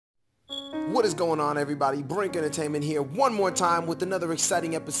What is going on, everybody? Brink Entertainment here one more time with another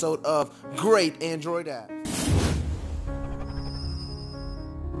exciting episode of Great Android Apps.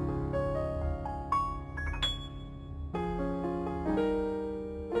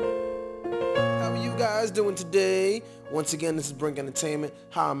 How are you guys doing today? Once again, this is Brink Entertainment.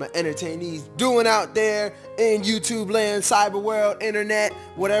 How are my entertainees doing out there in YouTube land, cyber world, internet,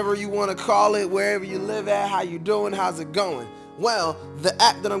 whatever you want to call it, wherever you live at? How you doing? How's it going? Well, the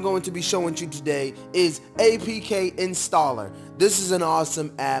app that I'm going to be showing you today is APK Installer. This is an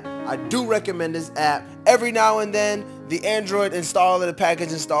awesome app. I do recommend this app. Every now and then, the Android installer, the package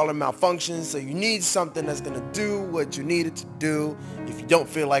installer malfunctions, so you need something that's going to do what you need it to do if you don't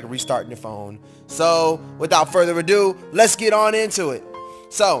feel like restarting your phone. So, without further ado, let's get on into it.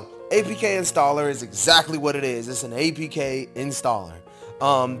 So, APK Installer is exactly what it is. It's an APK installer.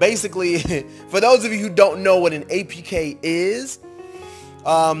 Basically, for those of you who don't know what an APK is,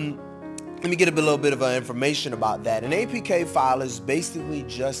 let me get a little bit of information about that. An APK file is basically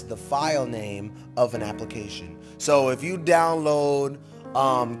just the file name of an application. So if you download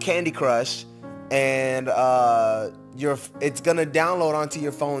Candy Crush and it's gonna download onto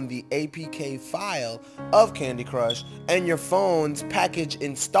your phone the APK file of Candy Crush, and your phone's package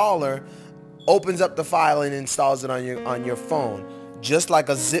installer opens up the file and installs it on your phone, just like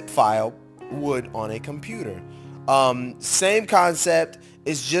a zip file would on a computer. Same concept,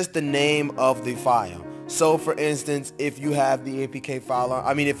 it's just the name of the file. So for instance, if you have the APK file,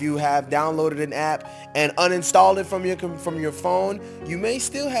 if you have downloaded an app and uninstalled it from your phone, you may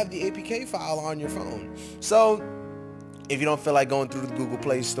still have the APK file on your phone. So if you don't feel like going through the Google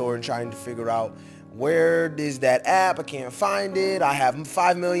Play Store and trying to figure out where is that app, I can't find it, I have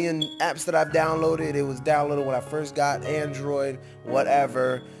 5 million apps that I've downloaded, it was downloaded when I first got Android,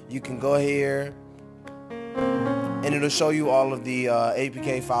 whatever, you can go here and it'll show you all of the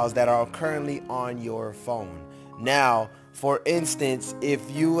APK files that are currently on your phone. Now, for instance, if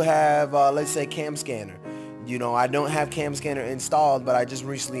you have, let's say, Cam Scanner, I don't have Cam Scanner installed, but I just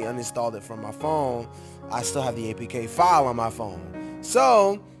recently uninstalled it from my phone, I still have the APK file on my phone.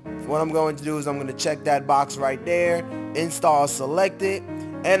 So what I'm going to do is I'm going to check that box right there, install selected,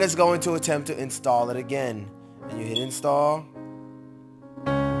 and it's going to attempt to install it again. And you hit install.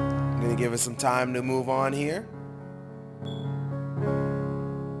 I'm going to give it some time to move on here.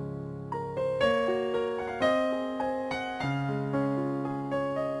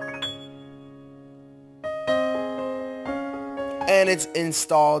 And it's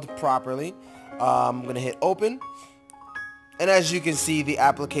installed properly. I'm going to hit open. And as you can see, the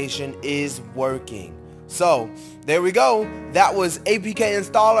application is working. So there we go. That was APK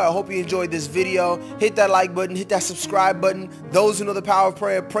Installer. I hope you enjoyed this video. Hit that like button, hit that subscribe button. Those who know the power of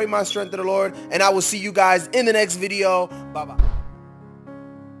prayer, pray my strength to the Lord. And I will see you guys in the next video. Bye-bye.